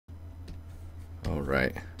All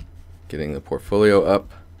right, getting the portfolio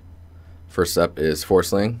up. First up is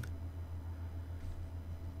Forsling.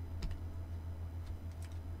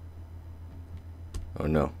 Oh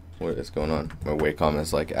no, what is going on? My Wacom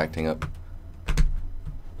is like acting up.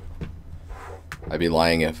 I'd be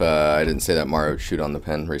lying if I didn't say that Mario would shoot on the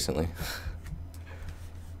pen recently.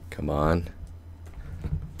 Come on.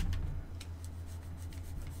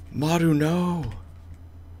 Maru, no!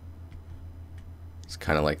 It's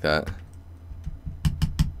kind of like that.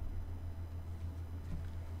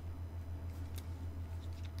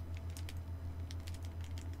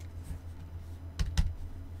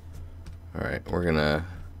 Alright, we're gonna...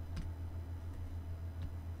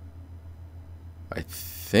 I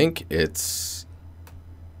think it's...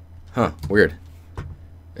 Huh, weird.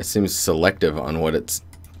 It seems selective on what it's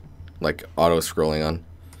like auto-scrolling on.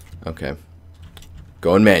 Okay.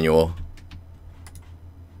 Going manual.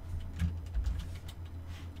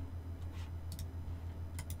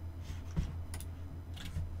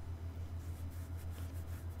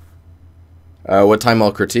 What time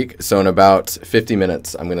I'll critique? So in about 50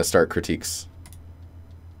 minutes, I'm going to start critiques.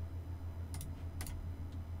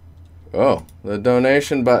 Oh, the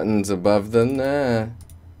donation button's above the... Nah.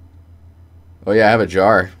 Oh yeah, I have a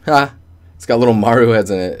jar. Ha! It's got little Maru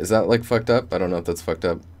heads in it. Is that like fucked up? I don't know if that's fucked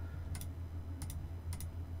up.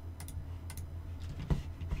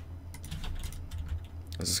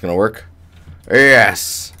 Is this gonna work?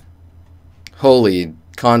 Yes! Holy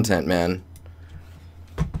content, man.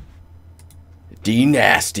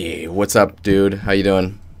 DiNusty. What's up, dude? How you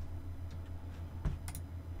doing?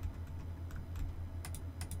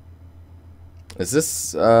 Is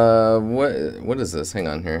this, what is this? Hang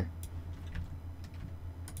on here.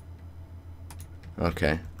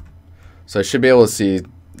 Okay. So I should be able to see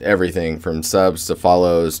everything from subs to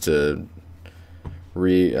follows to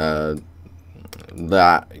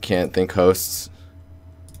can't think hosts.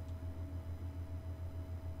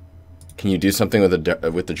 Can you do something with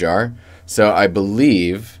the jar? So I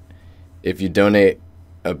believe if you donate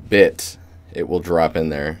a bit, it will drop in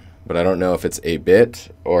there. But I don't know if it's a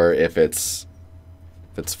bit or if it's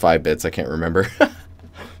 5 bits. I can't remember.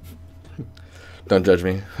 Don't judge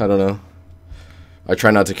me. I don't know. I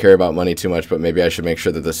try not to care about money too much, but maybe I should make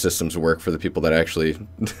sure that the systems work for the people that actually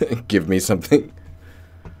give me something.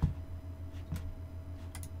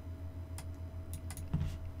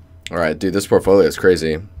 All right, dude, this portfolio is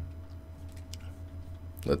crazy.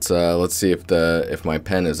 Let's see if my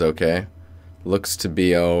pen is okay. Looks to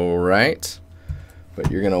be all right,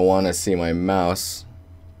 but you're gonna want to see my mouse.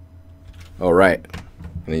 All right,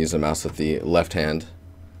 I'm gonna use the mouse with the left hand.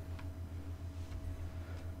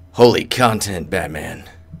 Holy content, Batman.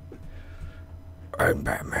 I'm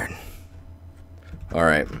Batman. All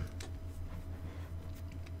right.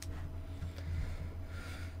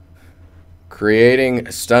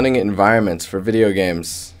 Creating stunning environments for video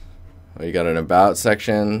games. Oh, you got an about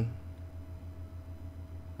section.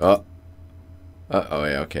 Oh. Oh,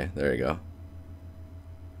 yeah, okay. There you go.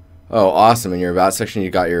 Oh, awesome. In your about section,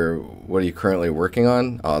 you got your, what are you currently working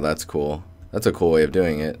on? Oh, that's cool. That's a cool way of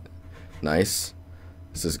doing it. Nice.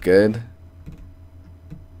 This is good.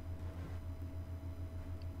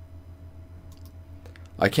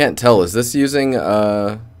 I can't tell. Is this using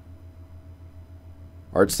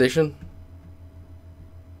Artstation?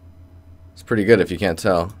 It's pretty good if you can't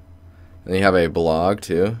tell. And you have a blog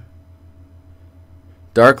too.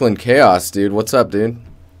 Darkland Chaos, dude. What's up, dude?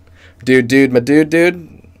 Dude, my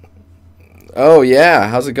dude. Oh yeah,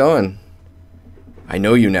 how's it going? I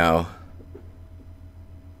know you now.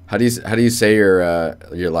 How do you say your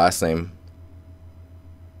last name?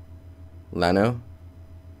 Lano?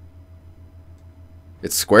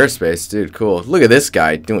 It's Squarespace, dude. Cool. Look at this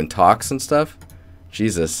guy doing talks and stuff.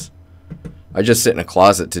 Jesus. I just sit in a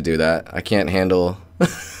closet to do that. I can't handle.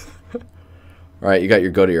 All right, you got your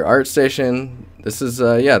go to your Artstation. This is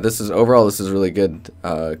yeah, this is overall this is really good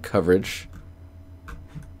coverage.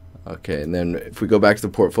 Okay, and then if we go back to the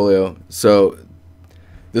portfolio, so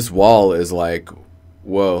this wall is like,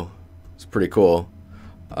 whoa, it's pretty cool.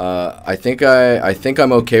 I think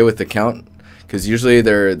I'm okay with the count because usually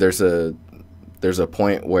there's a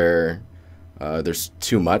point where there's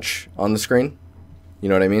too much on the screen. You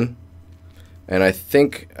know what I mean? And I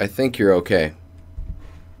think you're okay.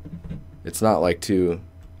 It's not like too,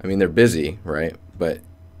 I mean, they're busy, right? But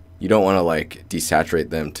you don't want to like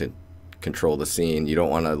desaturate them to control the scene. You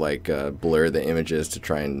don't want to like blur the images to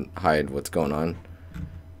try and hide what's going on.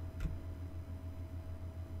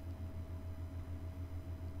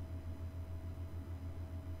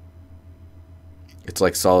 It's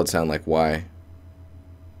like solid sound, like why?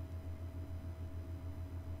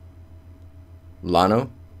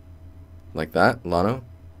 Lano? like that, Lano.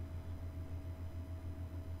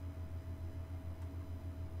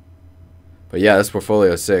 But yeah, this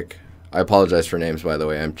portfolio is sick. I apologize for names, by the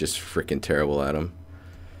way. I'm just freaking terrible at them.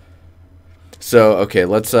 So okay,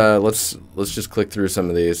 let's just click through some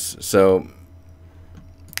of these. So,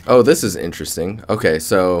 oh, this is interesting. Okay,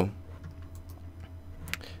 so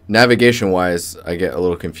navigation-wise, I get a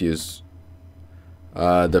little confused.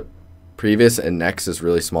 The previous and next is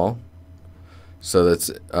really small. So that's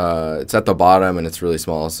it's at the bottom and it's really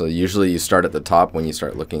small. So usually you start at the top when you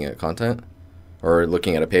start looking at content, or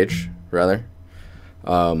looking at a page rather.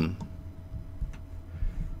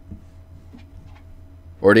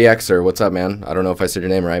 Ordxer, what's up, man? I don't know if I said your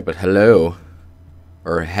name right, but hello,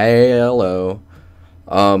 or hello.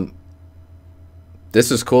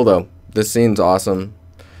 This is cool though. This scene's awesome.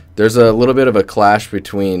 There's a little bit of a clash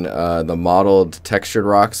between the modeled textured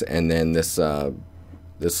rocks and then this.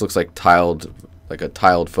 This looks like tiled, like a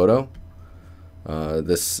tiled photo.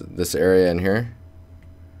 This area in here.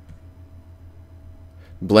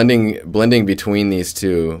 Blending between these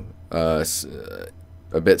two a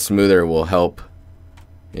bit smoother will help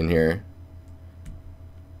in here.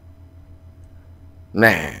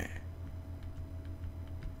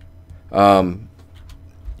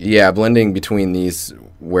 Yeah, blending between these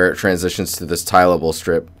where it transitions to this tileable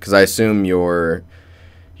strip, because I assume you're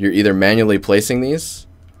either manually placing these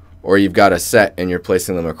or you've got a set and you're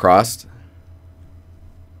placing them across.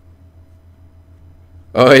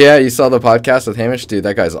 Oh yeah, you saw the podcast with Hamish? Dude,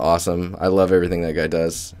 that guy's awesome. I love everything that guy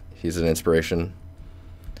does. He's an inspiration.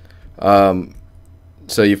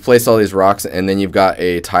 So you've placed all these rocks and then you've got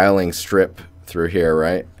a tiling strip through here,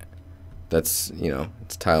 right? That's, you know,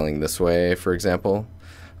 it's tiling this way, for example.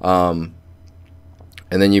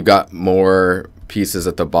 And then you've got more pieces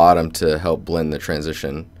at the bottom to help blend the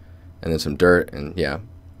transition. And then some dirt, and yeah.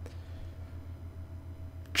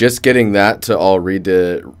 Just getting that to all read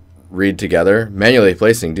together. Manually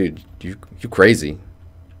placing, dude, you crazy.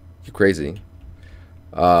 You crazy.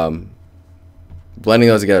 Blending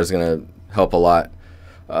those together is going to help a lot.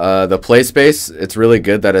 The play space, it's really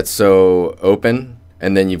good that it's so open.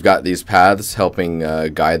 And then you've got these paths helping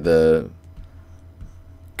guide the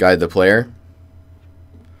player.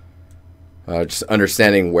 Just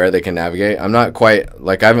understanding where they can navigate. I'm not quite,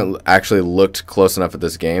 like, I haven't actually looked close enough at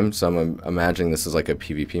this game, so I'm imagining this is like a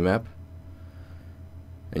PvP map.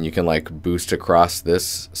 And you can, like, boost across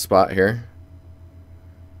this spot here.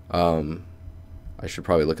 I should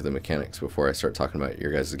probably look at the mechanics before I start talking about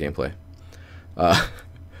your guys' gameplay.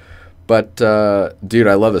 But, dude,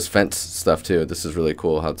 I love this fence stuff, too. This is really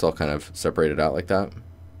cool how it's all kind of separated out like that.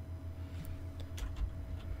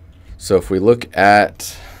 So if we look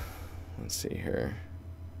at... Let's see here.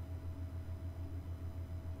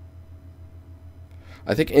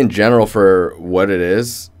 I think in general for what it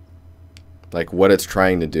is, like what it's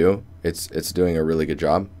trying to do, it's doing a really good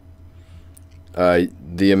job.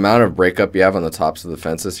 The amount of breakup you have on the tops of the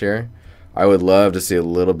fences here, I would love to see a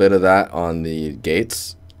little bit of that on the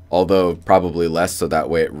gates, although probably less, so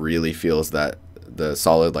that way it really feels that the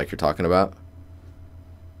solid like you're talking about.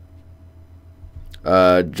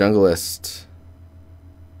 Junglist.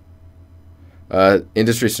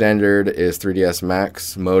 Industry standard is 3ds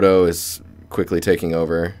Max. Moto is quickly taking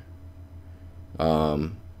over.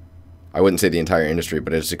 I wouldn't say the entire industry,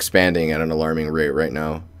 but it's expanding at an alarming rate right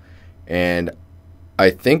now. And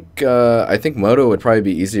I think Moto would probably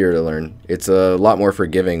be easier to learn. It's a lot more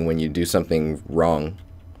forgiving when you do something wrong.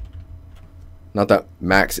 Not that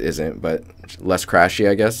Max isn't, but less crashy,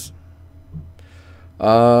 I guess.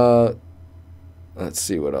 Let's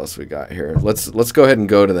see what else we got here. Let's go ahead and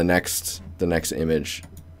go to the next image,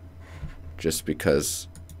 just because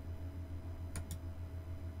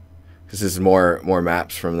this is more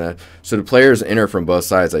maps from that. So the players enter from both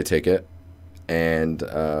sides, I take it, and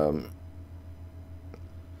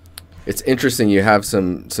it's interesting. You have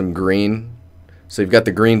some green, so you've got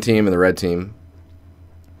the green team and the red team.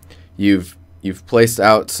 You've placed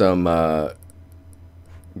out some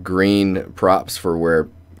green props for where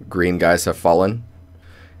green guys have fallen,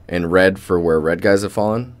 and red for where red guys have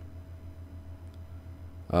fallen.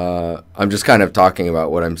 I'm just kind of talking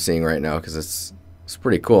about what I'm seeing right now because it's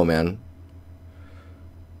pretty cool, man.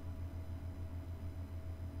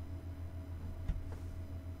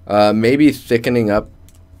 Maybe thickening up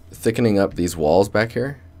these walls back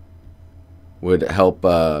here would help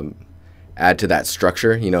add to that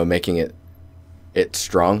structure. You know, making it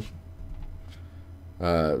strong,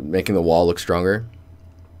 making the wall look stronger.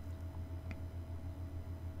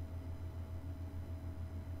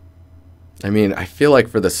 I mean, I feel like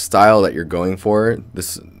for the style that you're going for,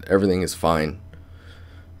 everything is fine.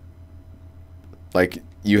 Like,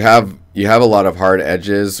 you have a lot of hard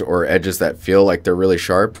edges or edges that feel like they're really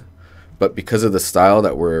sharp, but because of the style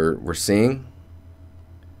that we're seeing,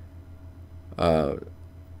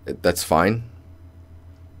 that's fine.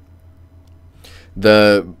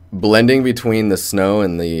 The blending between the snow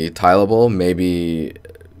and the tileable maybe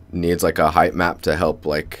needs like a height map to help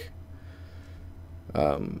like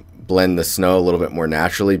blend the snow a little bit more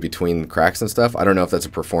naturally between cracks and stuff. I don't know if that's a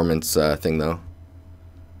performance thing though.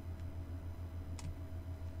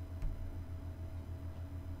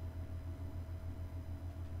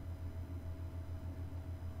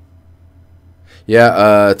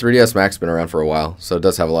 Yeah, 3ds Max been around for a while, so it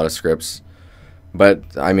does have a lot of scripts. But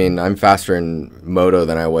I mean, I'm faster in Moto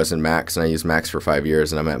than I was in Max, and I used Max for 5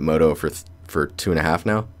 years, and I'm at Moto for 2.5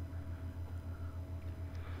 now.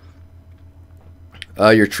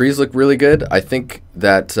 Your trees look really good. I think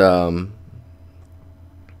that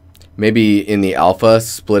maybe in the alpha,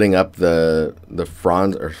 splitting up the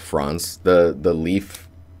fronds, the leaf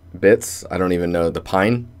bits. I don't even know, the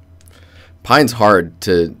pine. Pine's hard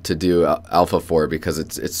to do alpha for because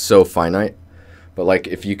it's so finite. But like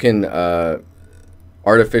if you can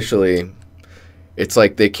artificially, it's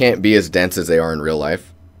like they can't be as dense as they are in real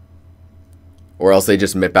life, or else they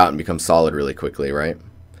just mip out and become solid really quickly, right?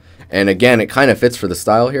 And again, it kind of fits for the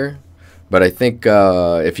style here, but I think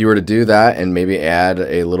if you were to do that and maybe add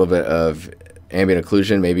a little bit of ambient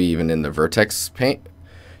occlusion, maybe even in the vertex paint,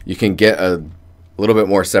 you can get a little bit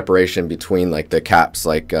more separation between like the caps,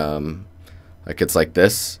 like it's like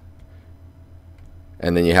this,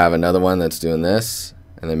 and then you have another one that's doing this,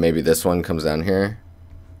 and then maybe this one comes down here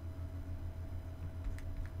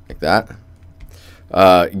like that.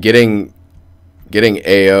 Getting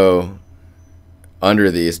AO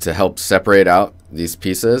under these to help separate out these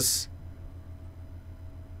pieces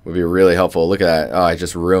would be really helpful. Look at that. Oh, I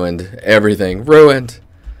just ruined everything. Ruined.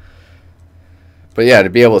 But yeah, to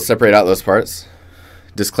be able to separate out those parts.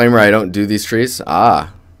 Disclaimer, I don't do these trees.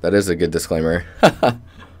 Ah, that is a good disclaimer.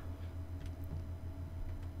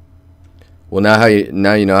 Well, now you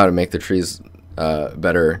know how to make the trees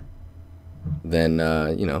better than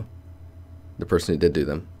you know, the person who did do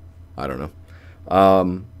them. I don't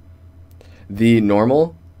know. The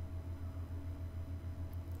normal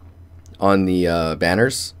on the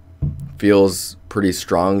banners feels pretty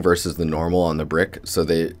strong versus the normal on the brick, so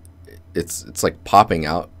it's like popping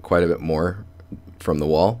out quite a bit more from the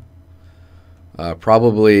wall.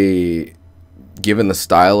 Probably, given the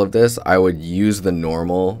style of this, I would use the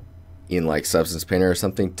normal in like Substance Painter or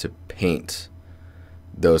something to paint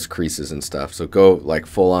those creases and stuff. So go like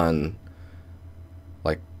full on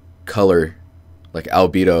like color, like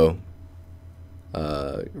albedo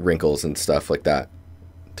wrinkles and stuff like that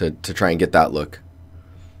to try and get that look.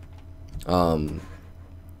 And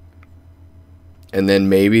then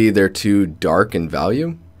maybe they're too dark in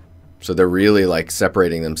value, so they're really like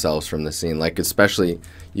separating themselves from the scene. Like especially,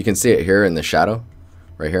 you can see it here in the shadow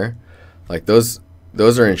right here. Like those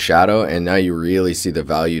are in shadow, and now you really see the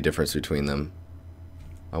value difference between them.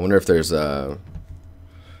 I wonder if there's a...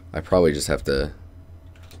 I probably just have to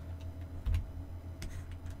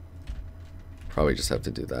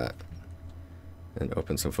do that and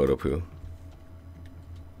open some photo poo.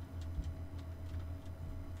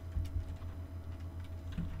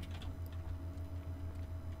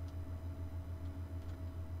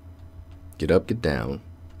 Get up, get down.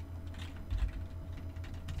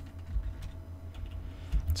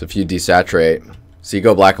 So if you desaturate, so you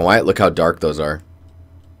go black and white, look how dark those are.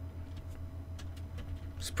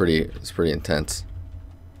 It's pretty intense.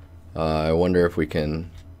 I wonder if we can...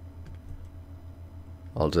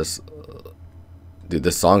 I'll just... dude,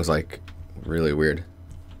 this song's like really weird.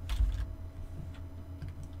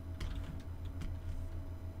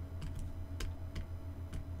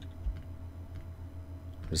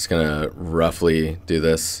 I'm just gonna roughly do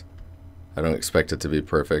this. I don't expect it to be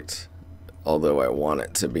perfect, although I want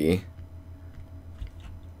it to be.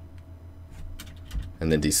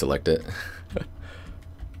 And then deselect it.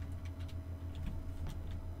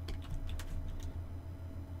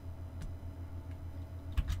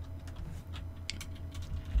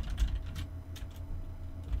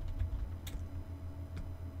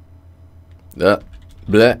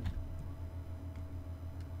 Bleh.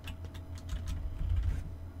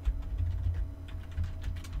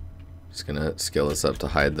 Just gonna scale this up to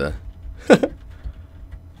hide the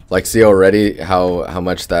like, see already how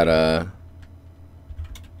much that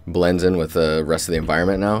blends in with the rest of the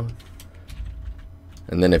environment now.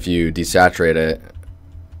 And then if you desaturate it,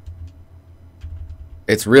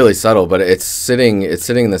 it's really subtle, but it's sitting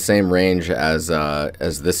in the same range as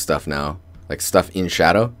this stuff now, like stuff in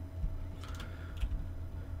shadow.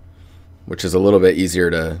 which is a little bit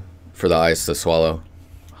easier for the eyes to swallow.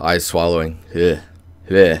 Eyes swallowing. Ugh.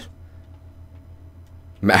 Ugh.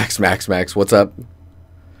 Max, what's up?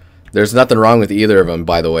 There's nothing wrong with either of them,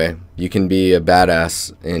 by the way. You can be a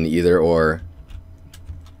badass in either or.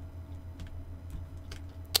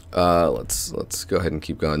 Let's go ahead and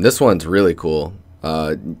keep going. This one's really cool.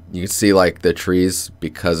 You can see like the trees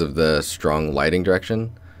because of the strong lighting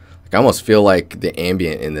direction. Like, I almost feel like the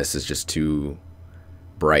ambient in this is just too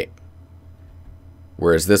bright.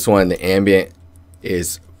 Whereas this one, the ambient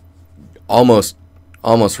is almost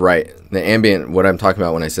right. The ambient, what I'm talking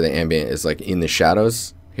about when I say the ambient, is like in the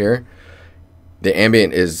shadows here. The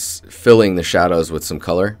ambient is filling the shadows with some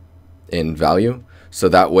color and value, so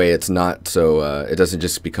that way it's not so it doesn't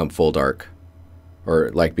just become full dark or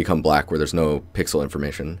like become black where there's no pixel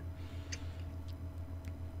information.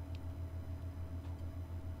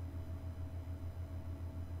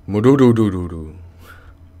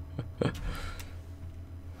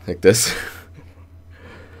 Like this.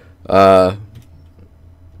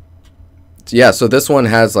 Yeah, so this one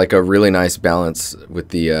has like a really nice balance with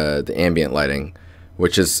the ambient lighting,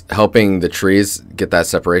 which is helping the trees get that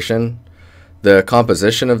separation. The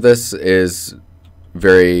composition of this is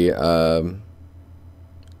very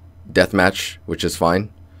deathmatch, which is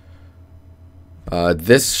fine.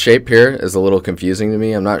 This shape here is a little confusing to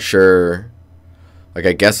me. I'm not sure. Like,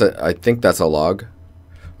 I think that's a log.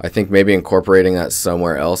 I think maybe incorporating that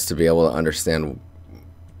somewhere else to be able to understand,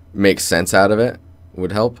 make sense out of it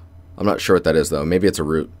would help. I'm not sure what that is, though. Maybe it's a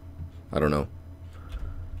root. I don't know.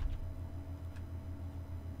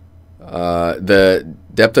 The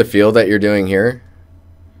depth of field that you're doing here,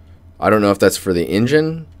 I don't know if that's for the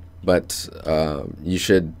engine, but you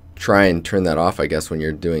should try and turn that off, I guess, when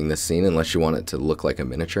you're doing this scene, unless you want it to look like a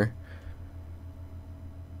miniature.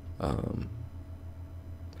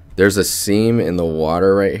 There's a seam in the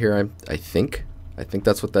water right here, I think. I think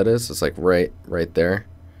that's what that is. It's like right there.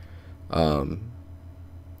 And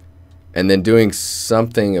then doing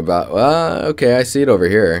something about, okay, I see it over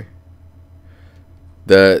here.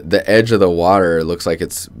 The edge of the water looks like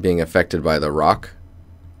it's being affected by the rock.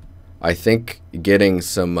 I think getting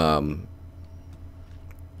some,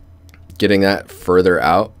 getting that further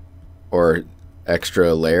out, or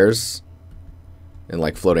extra layers and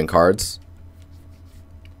like floating cards,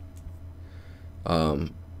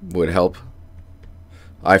 would help.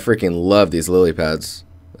 I freaking love these lily pads.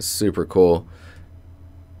 It's super cool.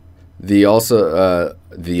 The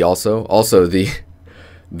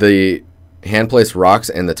hand placed rocks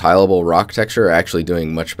and the tileable rock texture are actually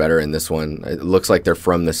doing much better in this one. It looks like they're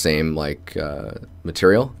from the same like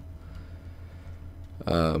material.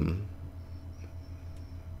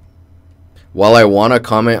 While I want to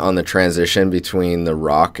comment on the transition between the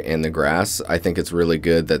rock and the grass, I think it's really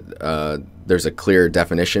good that there's a clear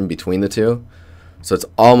definition between the two. So it's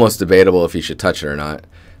almost debatable if you should touch it or not.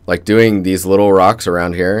 Like doing these little rocks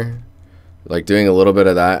around here, like doing a little bit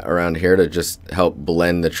of that around here to just help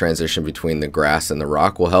blend the transition between the grass and the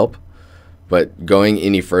rock will help. But going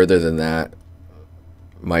any further than that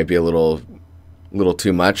might be a little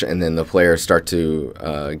too much, and then the players start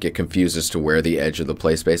to get confused as to where the edge of the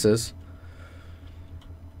play space is,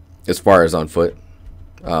 as far as on foot.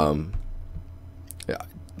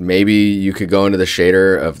 Maybe you could go into the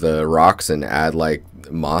shader of the rocks and add like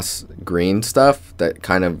moss green stuff that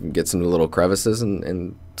kind of gets into little crevices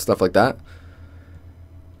and stuff like that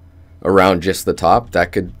around just the top.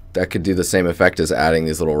 That could do the same effect as adding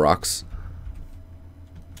these little rocks.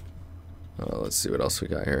 Let's see what else we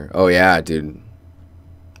got here. Oh yeah, dude,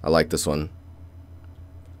 I like this one.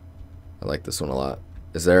 I like this one a lot.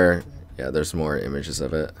 Is there? Yeah, there's more images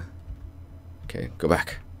of it. Okay, go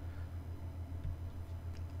back.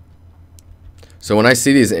 So when I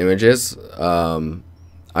see these images, I'm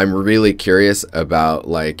really curious about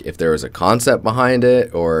like if there was a concept behind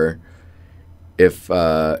it, or if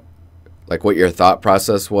like what your thought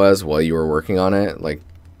process was while you were working on it, like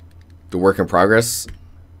the work in progress.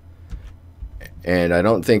 And I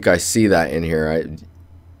don't think I see that in here.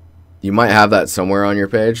 You might have that somewhere on your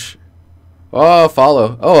page. Oh,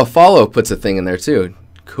 follow. Oh, a follow puts a thing in there too.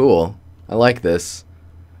 Cool. I like this.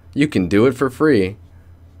 You can do it for free.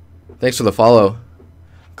 Thanks for the follow,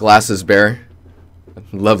 Glasses Bear.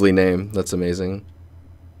 Lovely name. That's amazing.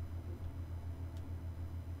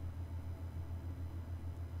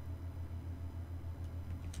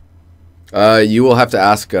 You will have to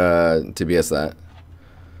ask Tobias that.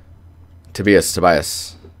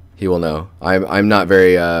 Tobias. He will know. I'm not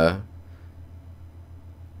very. It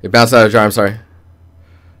bounced out of the jar. I'm sorry.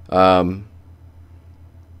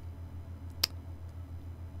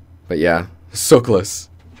 But yeah, so close.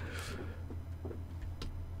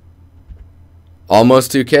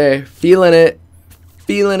 Almost 2K. Feeling it.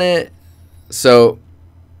 Feeling it. So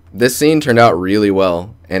this scene turned out really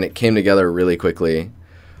well, and it came together really quickly.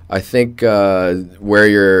 I think where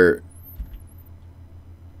you're...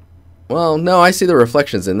 Well, no, I see the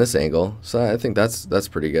reflections in this angle, so I think that's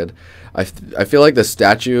pretty good. I feel like the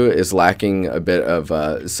statue is lacking a bit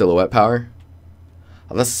of silhouette power.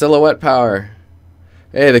 The silhouette power.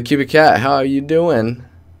 Hey, the Cubic Cat, how are you doing?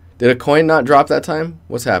 Did a coin not drop that time?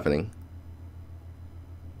 What's happening?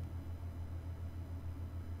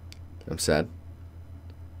 I'm sad.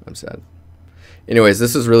 I'm sad. Anyways,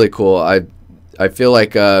 this is really cool. I feel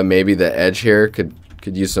like maybe the edge here could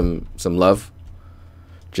use some love,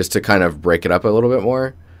 just to kind of break it up a little bit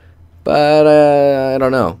more. But I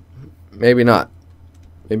don't know. Maybe not.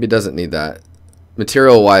 Maybe it doesn't need that.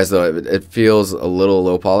 Material wise though, it feels a little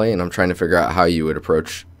low poly, and I'm trying to figure out how you would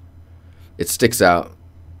approach. It sticks out,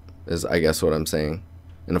 is I guess what I'm saying.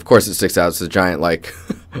 And of course it sticks out. It's a giant like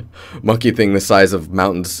monkey thing the size of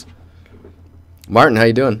mountains. Martin, how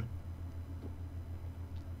you doing?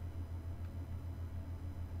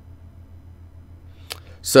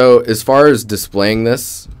 So as far as displaying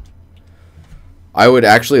this, I would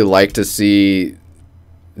actually like to see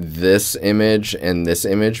this image and this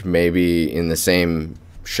image maybe in the same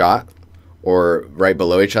shot or right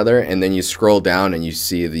below each other, and then you scroll down and you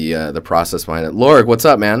see the process behind it. Lorg, what's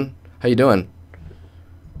up, man? How you doing?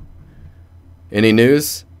 Any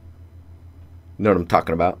news? You know what I'm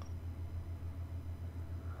talking about.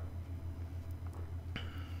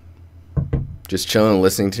 Just chilling,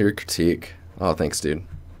 listening to your critique. Oh, thanks, dude.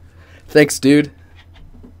 Thanks, dude.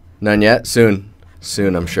 None yet? Soon.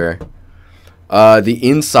 Soon, I'm sure. The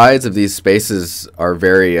insides of these spaces are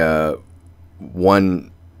very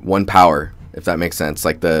one power, if that makes sense.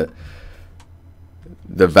 Like the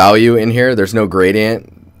value in here, there's no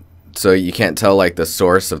gradient, so you can't tell like the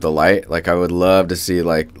source of the light. Like I would love to see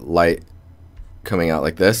like light coming out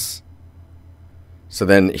like this. So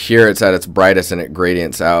then here it's at its brightest and it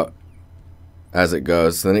gradients out as it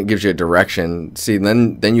goes. So then it gives you a direction. See,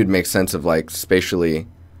 then you'd make sense of like spatially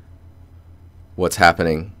what's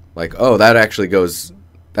happening. Like, oh, that actually goes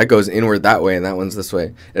inward that way and that one's this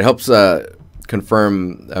way. It helps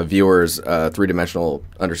confirm a viewer's three-dimensional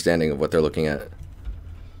understanding of what they're looking at.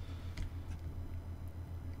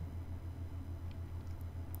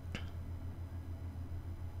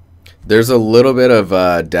 There's a little bit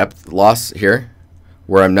of depth loss here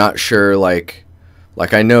where I'm not sure, like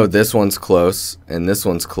I know this one's close and this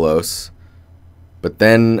one's close, but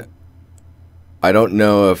then I don't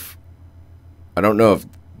know if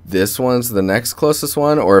this one's the next closest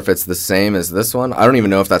one or if it's the same as this one. I don't even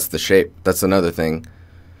know if that's the shape. That's another thing.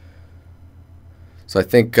 So I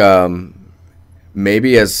think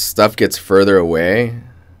maybe as stuff gets further away.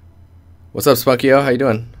 What's up, Spunkyo? How you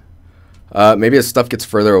doing? Maybe as stuff gets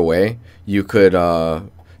further away, you could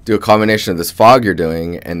do a combination of this fog you're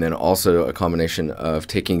doing and then also a combination of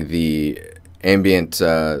taking the ambient,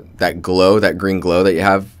 that glow, that green glow that you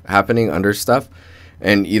have happening under stuff,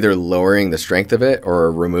 and either lowering the strength of it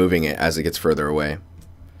or removing it as it gets further away.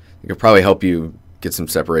 It could probably help you get some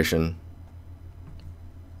separation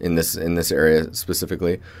in this area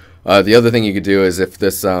specifically. The other thing you could do is if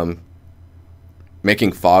this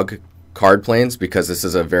making fog card planes, because this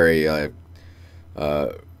is a very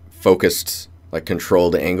focused, like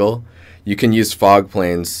controlled angle, you can use fog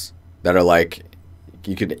planes that are like,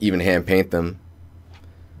 you could even hand paint them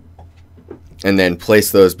and then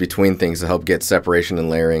place those between things to help get separation and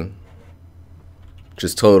layering, which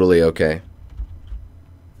is totally okay.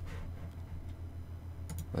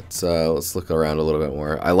 Let's look around a little bit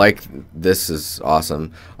more. I like, this is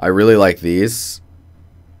awesome. I really like these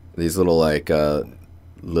little like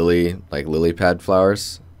lily pad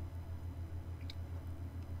flowers.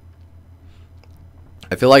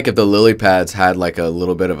 I feel like if the lily pads had like a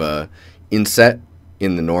little bit of a inset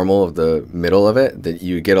in the normal of the middle of it, that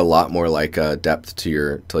you get a lot more like depth to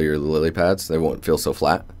your lily pads. They won't feel so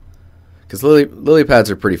flat, because lily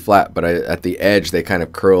pads are pretty flat, but at the edge they kind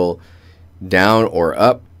of curl down or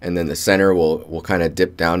up, and then the center will kind of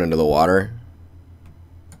dip down into the water.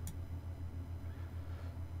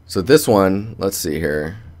 So this one, let's see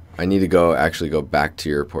here. I need to actually go back to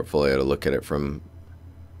your portfolio to look at it from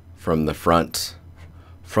the front.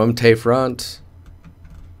 From Tay front.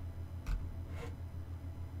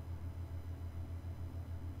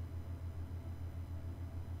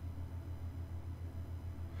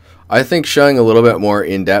 I think showing a little bit more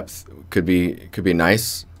in depth could be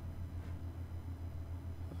nice.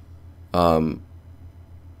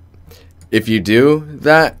 If you do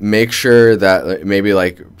that, make sure that maybe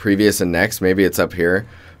like previous and next, maybe it's up here,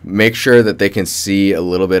 make sure that they can see a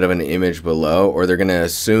little bit of an image below, or they're going to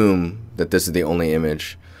assume that this is the only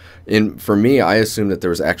image. For me, I assumed that there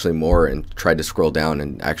was actually more and tried to scroll down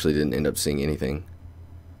and actually didn't end up seeing anything.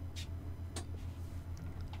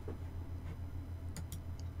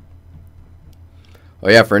 Oh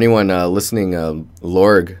yeah, for anyone listening,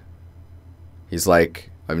 Lorg, he's like,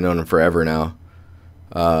 I've known him forever now.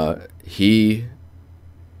 He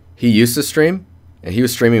used to stream, and he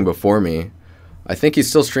was streaming before me. I think he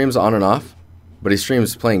still streams on and off, but he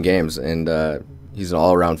streams playing games, and he's an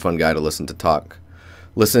all-around fun guy to listen to talk.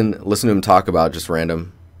 Listen to him talk about just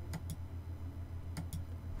random.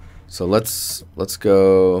 So let's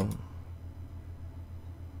go.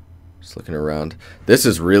 Just looking around. This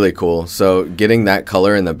is really cool. So getting that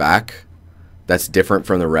color in the back that's different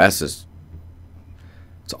from the rest it's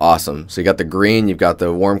awesome. So you got the green, you've got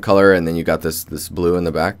the warm color, and then you got this blue in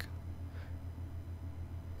the back.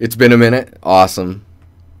 It's been a minute. Awesome.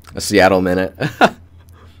 A Seattle minute.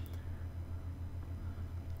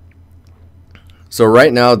 So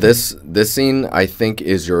right now, this scene, I think,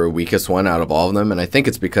 is your weakest one out of all of them, and I think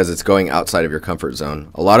it's because it's going outside of your comfort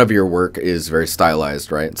zone. A lot of your work is very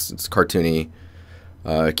stylized, right? It's cartoony,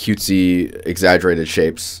 cutesy, exaggerated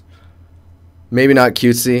shapes. Maybe not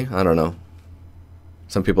cutesy. I don't know.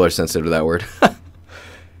 Some people are sensitive to that word.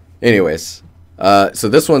 Anyways, so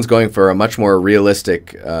this one's going for a much more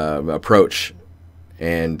realistic approach,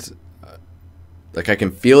 and like I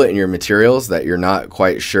can feel it in your materials that you're not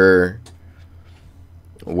quite sure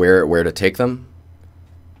where to take them,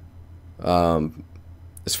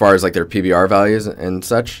 as far as like their PBR values and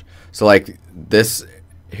such. So like this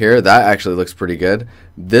here, that actually looks pretty good.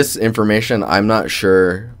 This information, I'm not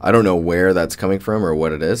sure. I don't know where that's coming from or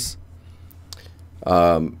what it is.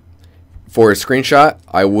 For a screenshot,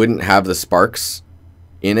 I wouldn't have the sparks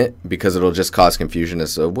in it because it'll just cause confusion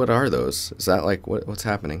as to what are those? Is that like what's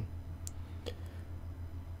happening?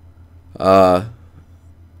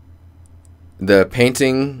 The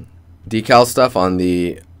painting decal stuff on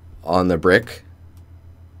the brick.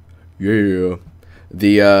 Yeah.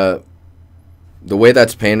 The way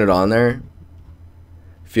that's painted on there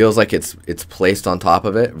feels like it's placed on top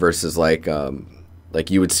of it versus like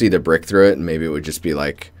you would see the brick through it, and maybe it would just be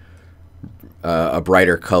like a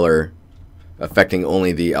brighter color affecting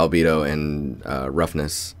only the albedo and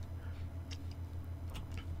roughness.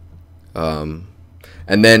 And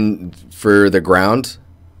then for the ground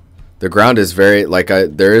is very like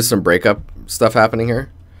there is some breakup stuff happening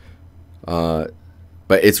here, but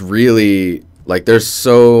it's really like there's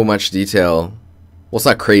so much detail. Well, it's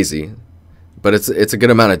not crazy, but it's a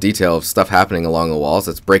good amount of detail of stuff happening along the walls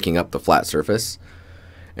that's breaking up the flat surface,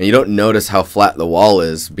 and you don't notice how flat the wall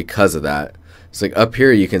is because of that. It's like up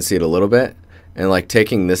here you can see it a little bit, and like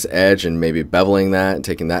taking this edge and maybe beveling that, and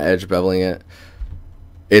taking that edge, beveling it.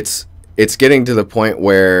 It's getting to the point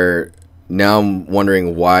where now I'm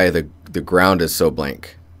wondering why the ground is so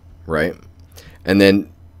blank, right? And then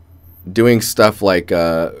doing stuff like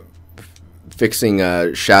fixing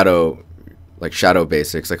shadow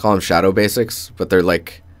basics. I call them shadow basics, but they're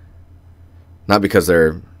like not because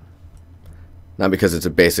it's a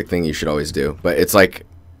basic thing you should always do, but it's like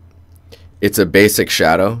it's a basic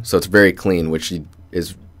shadow, so it's very clean, which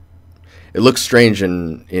is it looks strange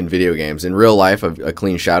in video games. In real life, a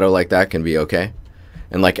clean shadow like that can be okay.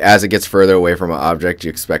 And like as it gets further away from an object, you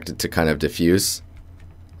expect it to kind of diffuse,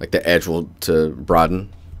 like the edge will to broaden.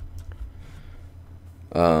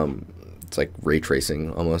 It's like ray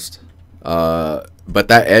tracing almost. But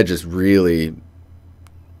that edge is really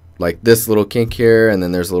like this little kink here, and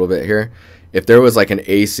then there's a little bit here. If there was like an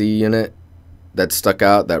AC unit that stuck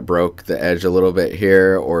out that broke the edge a little bit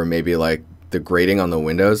here, or maybe like the grating on the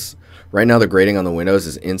windows. Right now the grating on the windows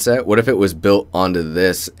is inset. What if it was built onto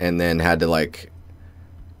this and then had to like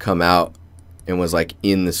come out and was like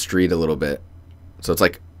in the street a little bit, so it's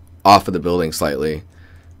like off of the building slightly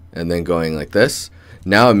and then going like this?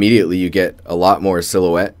 Now immediately you get a lot more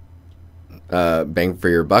silhouette bang for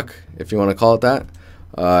your buck, if you want to call it that,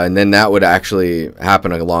 and then that would actually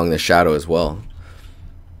happen along the shadow as well.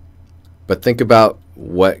 But think about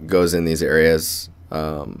what goes in these areas.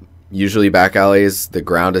 Usually back alleys, the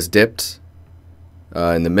ground is dipped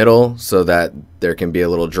in the middle so that there can be a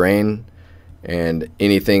little drain, and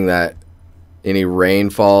any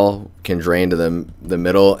rainfall can drain to the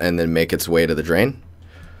middle and then make its way to the drain.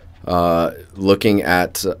 Looking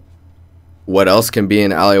at what else can be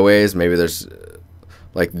in alleyways, maybe there's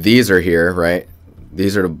like these are here, right?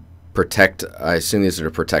 These are to protect, I assume these are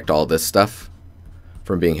to protect all this stuff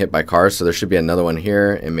from being hit by cars, so there should be another one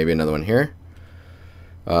here and maybe another one here.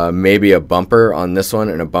 Maybe a bumper on this one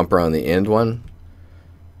and a bumper on the end one.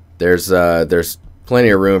 There's plenty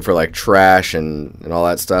of room for like trash and all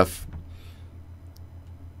that stuff.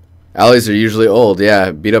 Alleys are usually old,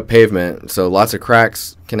 yeah, beat up pavement, so lots of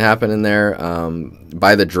cracks can happen in there.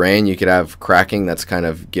 By the drain, you could have cracking that's kind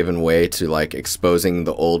of given way to like exposing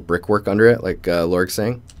the old brickwork under it, like Lorg's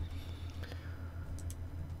saying.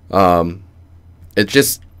 It's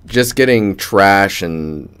just getting trash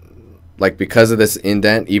and like because of this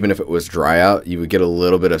indent, even if it was dry out, you would get a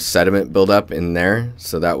little bit of sediment buildup in there,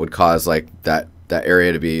 so that would cause like that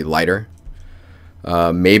area to be lighter.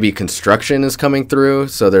 Maybe construction is coming through,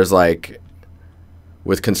 so there's like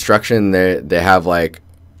with construction they have like,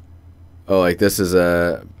 oh, like this is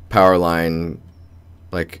a power line,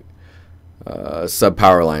 like sub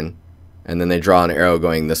power line, and then they draw an arrow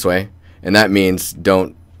going this way, and that means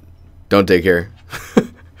don't dig here.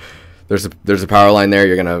 there's a power line there,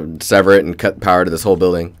 you're gonna sever it and cut power to this whole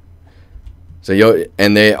building. So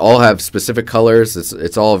and they all have specific colors.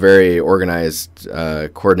 It's all very organized,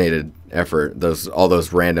 coordinated effort. All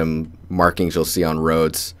those random markings you'll see on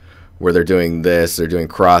roads where they're doing this, they're doing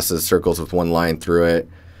crosses, circles with one line through it,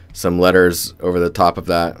 some letters over the top of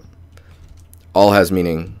that. All has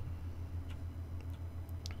meaning.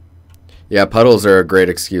 Yeah, puddles are a great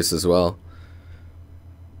excuse as well.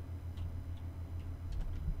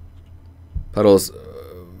 Puddles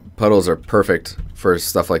are perfect for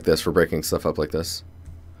stuff like this, for breaking stuff up like this.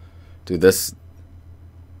 Dude, this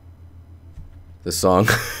song.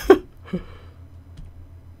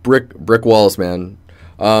 brick walls, man.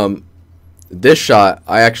 This shot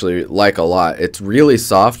I actually like a lot. It's really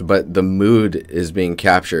soft, but the mood is being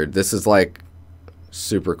captured. This is like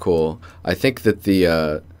super cool. I think that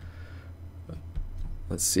the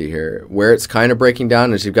let's see here, where it's kind of breaking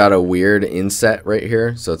down is you've got a weird inset right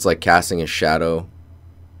here, so it's like casting a shadow.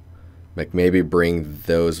 Like maybe bring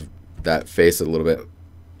that face a little bit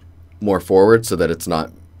more forward so that it's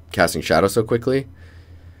not casting shadow so quickly.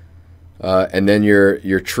 And then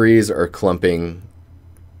your trees are clumping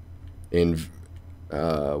in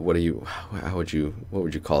what would you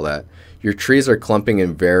call that? Your trees are clumping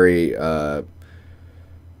in very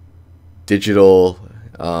digital,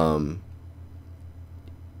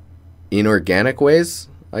 inorganic ways,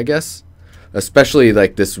 I guess. Especially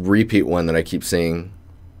like this repeat one that I keep seeing.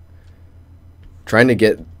 Trying to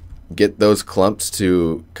get those clumps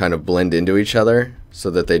to kind of blend into each other so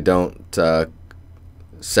that they don't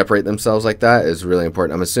separate themselves like that is really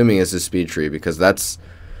important. I'm assuming it's a speed tree because that's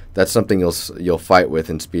something you'll fight with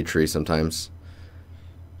in speed tree sometimes.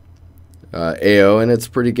 AO, and it's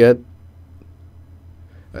pretty good.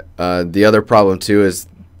 The other problem too is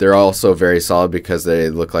they're also very solid because they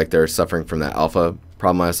look like they're suffering from that alpha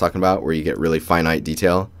problem I was talking about, where you get really finite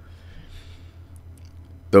detail.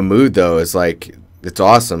 The mood though is like, it's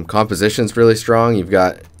awesome. Composition's really strong. You've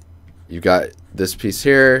got this piece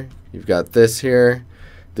here, you've got this here.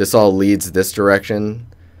 This all leads this direction.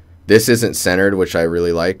 This isn't centered, which I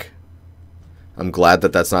really like. I'm glad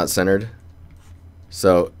that that's not centered.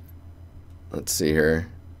 So let's see here.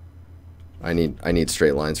 I need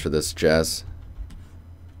straight lines for this jazz.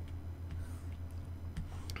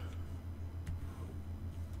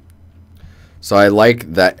 So I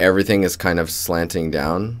like that everything is kind of slanting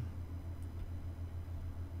down.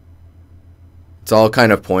 It's all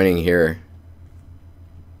kind of pointing here,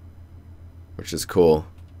 which is cool.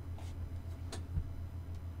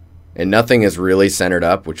 And nothing is really centered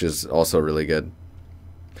up, which is also really good.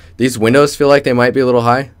 These windows feel like they might be a little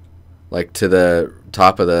high, like to the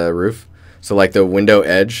top of the roof. So like the window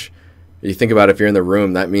edge, you think about if you're in the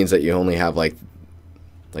room, that means that you only have like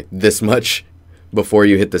this much before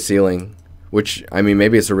you hit the ceiling. Which, I mean,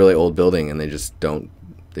 maybe it's a really old building and they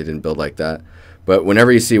didn't build like that. But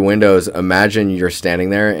whenever you see windows, imagine you're standing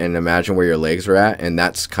there and imagine where your legs are at, and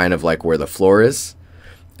that's kind of like where the floor is.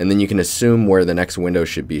 And then you can assume where the next window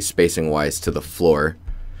should be spacing-wise to the floor.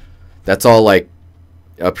 That's all like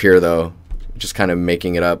up here though, just kind of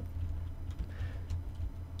making it up.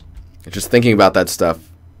 Just thinking about that stuff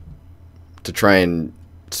to try and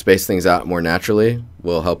space things out more naturally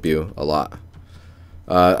will help you a lot.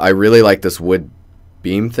 I really like this wood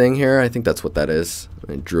beam thing here. I think that's what that is.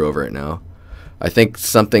 I drew over it now. I think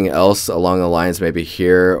something else along the lines, maybe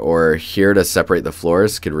here or here to separate the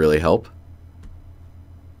floors, could really help.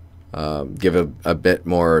 Give a bit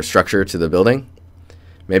more structure to the building.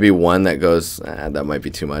 Maybe one that goes, that might be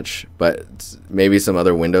too much, but maybe some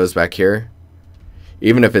other windows back here.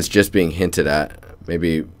 Even if it's just being hinted at,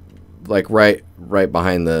 maybe like right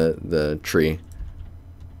behind the tree.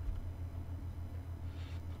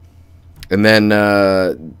 And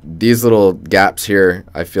then these little gaps here,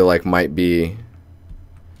 I feel like might be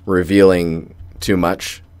revealing too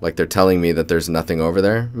much. Like they're telling me that there's nothing over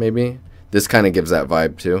there, maybe. This kind of gives that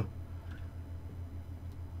vibe too.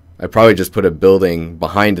 I'd probably just put a building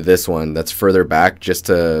behind this one that's further back just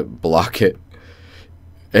to block it.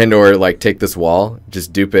 And or like take this wall,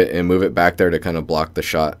 just dupe it and move it back there to kind of block the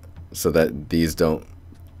shot so that these don't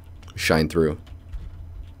shine through.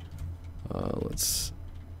 Let's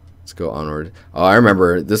go onward. Oh, I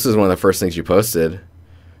remember this is one of the first things you posted.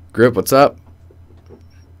 Grip, what's up?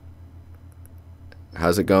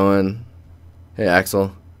 How's it going? Hey,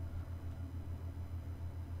 Axel.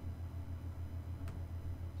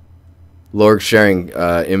 Lorg sharing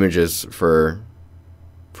images for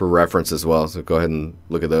reference as well, so go ahead and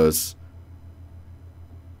look at those.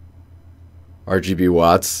 RGB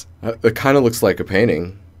watts. It kind of looks like a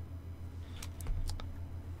painting.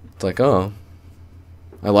 It's like, oh,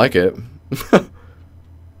 I like it.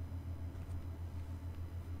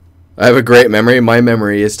 I have a great memory. My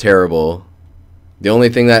memory is terrible. The only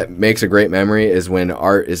thing that makes a great memory is when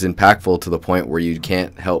art is impactful to the point where you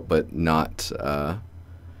can't help but not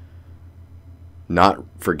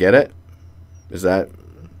forget it. Is that?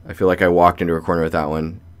 I feel like I walked into a corner with that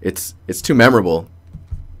one. It's too memorable.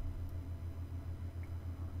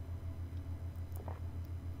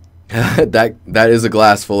 that is a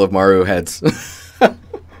glass full of Maru heads.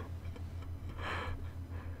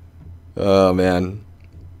 Oh man.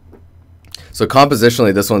 So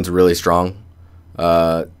compositionally, this one's really strong.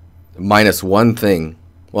 Minus one thing.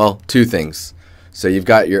 Well, two things. So you've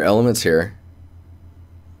got your elements here.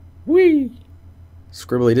 Whee!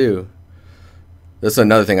 Scribbly do. This is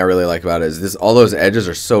another thing I really like about it is this. All those edges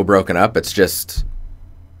are so broken up. It's just,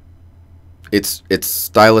 it's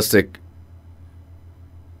stylistic.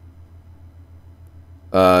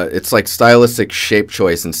 It's like stylistic shape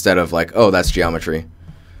choice instead of like, oh, that's geometry,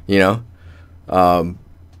 you know.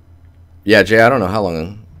 Yeah, Jay. I don't know how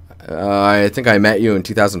long. I think I met you in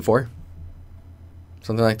 2004,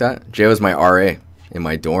 something like that. Jay was my RA in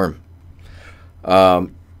my dorm.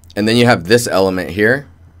 And then you have this element here,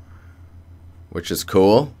 which is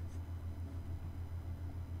cool.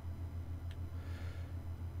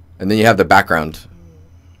 And then you have the background.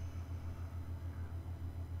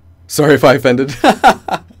 Sorry if I offended.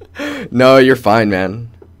 No, you're fine,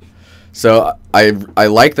 man. So I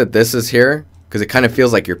like that this is here because it kind of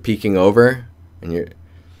feels like you're peeking over, and you're.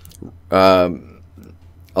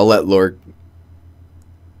 I'll let Lord.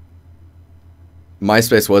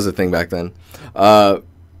 MySpace was a thing back then. I'll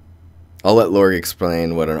let Lorg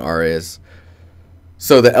explain what an RA is.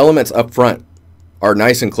 So the elements up front are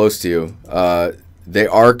nice and close to you. They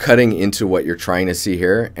are cutting into what you're trying to see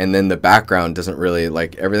here, and then the background doesn't really,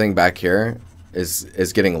 like, everything back here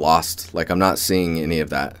is getting lost. Like, I'm not seeing any of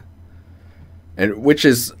that. And which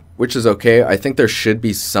is okay. I think there should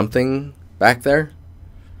be something back there.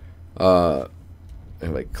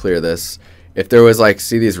 Like clear this. If there was like,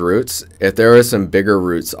 see these roots? If there was some bigger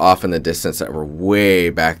roots off in the distance that were way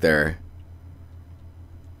back there,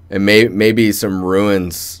 and maybe some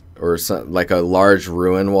ruins or some, like a large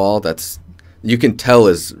ruin wall that's, you can tell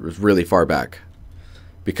is really far back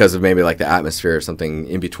because of maybe like the atmosphere or something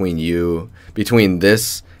in between between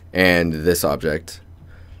this and this object.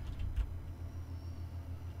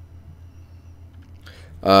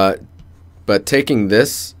 But taking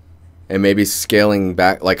this and maybe scaling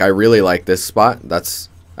back, like I really like this spot. That's,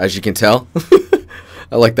 as you can tell,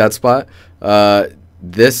 I like that spot.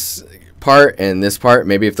 This part and this part,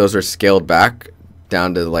 maybe if those are scaled back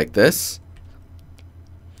down to like this,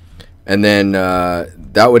 and then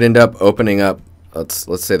that would end up opening up.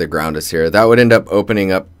 Let's say the ground is here. That would end up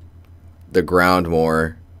opening up the ground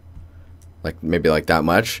more, like maybe like that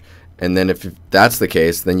much. And then if that's the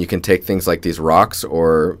case, then you can take things like these rocks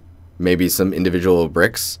or maybe some individual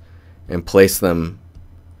bricks and place them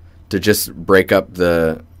to just break up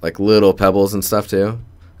the like little pebbles and stuff too.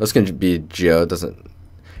 Those can be geo.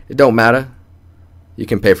 It don't matter. You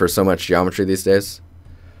can pay for so much geometry these days.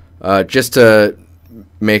 Just to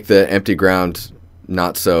make the empty ground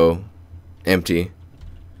not so empty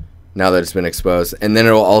now that it's been exposed. And then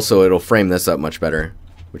it'll frame this up much better,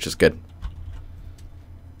 which is good.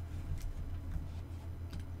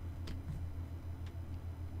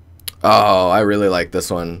 Oh, I really like this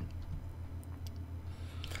one.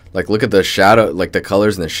 Like, look at the shadow, like the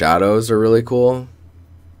colors and the shadows are really cool.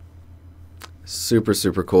 Super,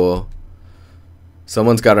 super cool.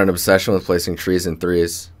 Someone's got an obsession with placing trees in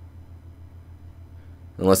threes.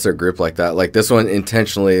 Unless they're grouped like that. Like this one,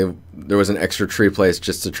 intentionally, there was an extra tree placed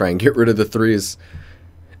just to try and get rid of the threes.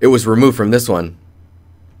 It was removed from this one.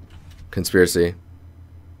 Conspiracy.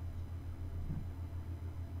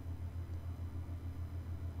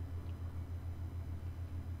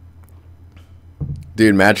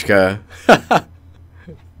 Dude, Magica.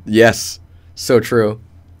 Yes, so true.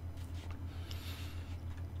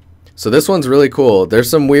 So this one's really cool. There's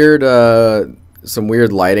some weird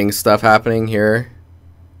lighting stuff happening here,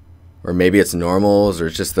 or maybe it's normals, or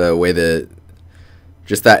it's just the way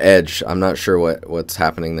just that edge. I'm not sure what's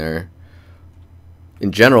happening there.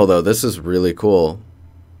 In general, though, this is really cool.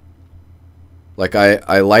 Like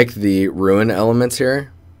I like the ruin elements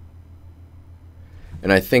here,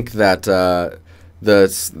 and I think that the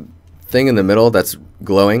thing in the middle that's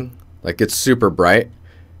glowing, like it's super bright.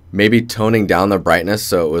 Maybe toning down the brightness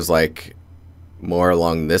so it was like more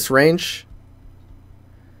along this range,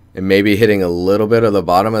 and maybe hitting a little bit of the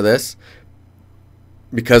bottom of this,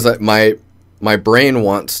 because my brain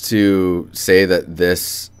wants to say that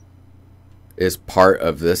this is part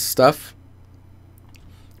of this stuff,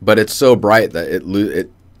 but it's so bright that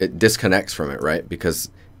it disconnects from it, right? Because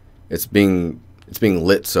it's being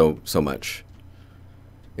lit so much.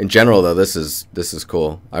 In general, though, this is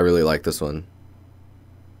cool. I really like this one.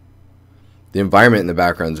 The environment in the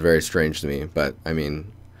background is very strange to me, but I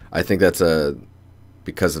mean, I think that's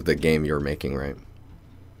because of the game you're making, right?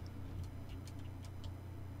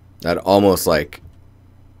 That almost like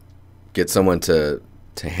get someone to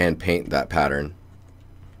hand paint that pattern,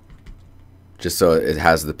 just so it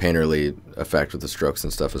has the painterly effect with the strokes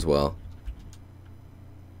and stuff as well.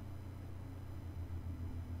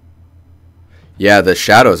 Yeah, the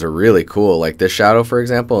shadows are really cool. Like this shadow, for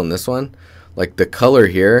example, in this one, like the color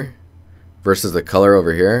here versus the color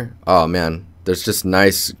over here. Oh man, there's just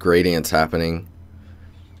nice gradients happening.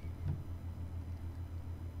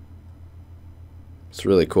 It's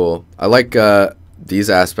really cool. I like these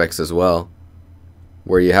aspects as well,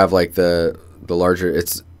 where you have like the larger,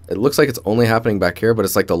 it looks like it's only happening back here, but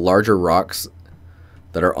it's like the larger rocks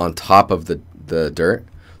that are on top of the dirt.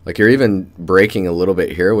 Like you're even breaking a little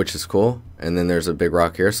bit here, which is cool. And then there's a big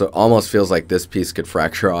rock here, so it almost feels like this piece could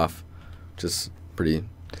fracture off, which is pretty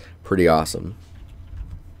awesome.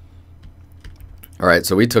 All right,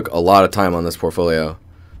 so we took a lot of time on this portfolio.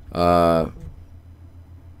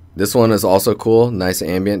 This one is also cool, nice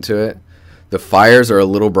ambient to it. The fires are a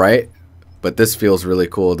little bright, but this feels really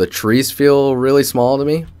cool. The trees feel really small to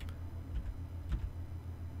me.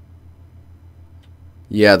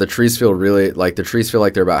 Yeah, the trees feel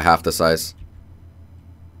like they're about half the size.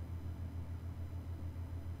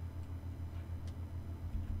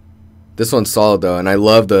 This one's solid though, and I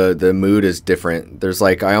love the mood is different. There's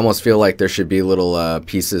like, I almost feel like there should be little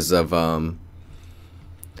pieces of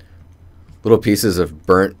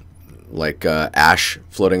burnt like ash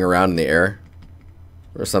floating around in the air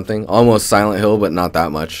or something. Almost Silent Hill, but not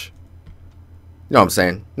that much. You know what I'm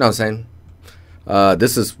saying? You know what I'm saying?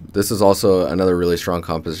 This is also another really strong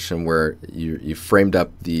composition where you framed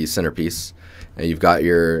up the centerpiece, and you've got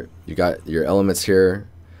your elements here.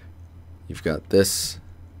 You've got this,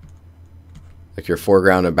 like your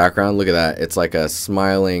foreground and background. Look at that. It's like a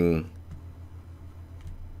smiling.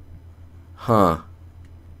 Huh.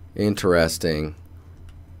 Interesting.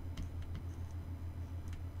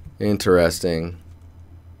 Interesting.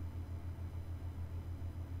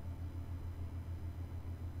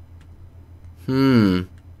 In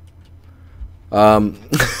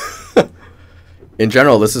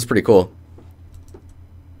general, this is pretty cool.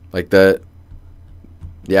 Like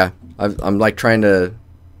yeah, I'm like trying to.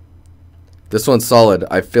 This one's solid.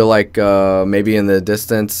 I feel like maybe in the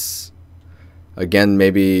distance, again,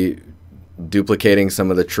 maybe duplicating some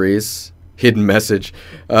of the trees. Hidden message.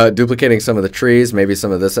 Duplicating some of the trees, maybe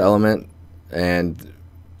some of this element, and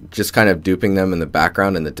just kind of duping them in the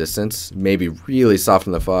background in the distance. Maybe really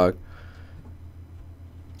soften the fog.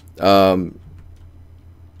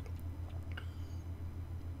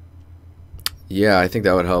 Yeah, I think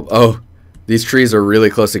that would help. Oh, these trees are really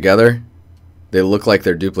close together. They look like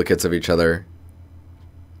they're duplicates of each other.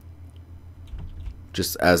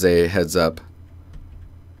 Just as a heads up.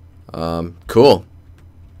 Cool.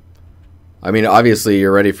 I mean, obviously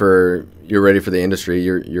you're ready for the industry.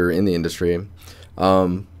 You're in the industry.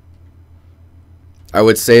 I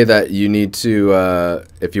would say that you need to,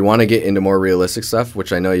 if you want to get into more realistic stuff,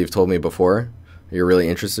 which I know you've told me before, you're really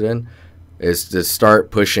interested in, is to start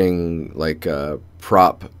pushing like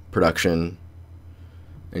prop production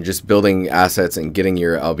and just building assets and getting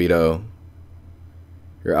your albedo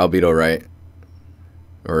right,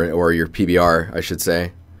 or your PBR, I should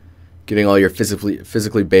say. Getting all your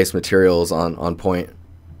physically based materials on point,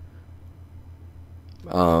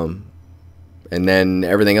 and then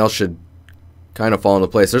everything else should kind of fall into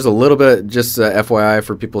place. There's a little bit, just FYI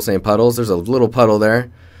for people saying puddles, there's a little puddle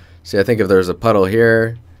there. See, I think if there's a puddle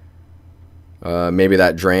here, maybe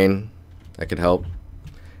that drain, that could help.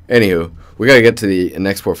 Anywho, we got to get to the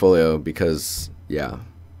next portfolio because, yeah,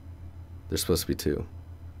 There's supposed to be 2.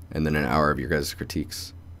 And then an hour of your guys'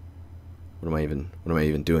 critiques. What am I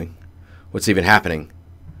even doing? What's even happening?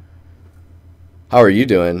 How are you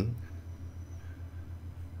doing?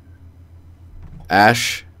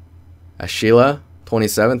 Ashila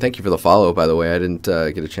 27, thank you for the follow, by the way. I didn't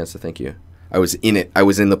get a chance to thank you. I was in it. I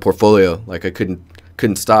was in the portfolio. Like, I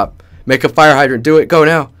couldn't stop. Make a fire hydrant. Do it. Go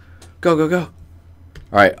now. Go, go, go. All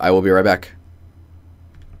right, I will be right back.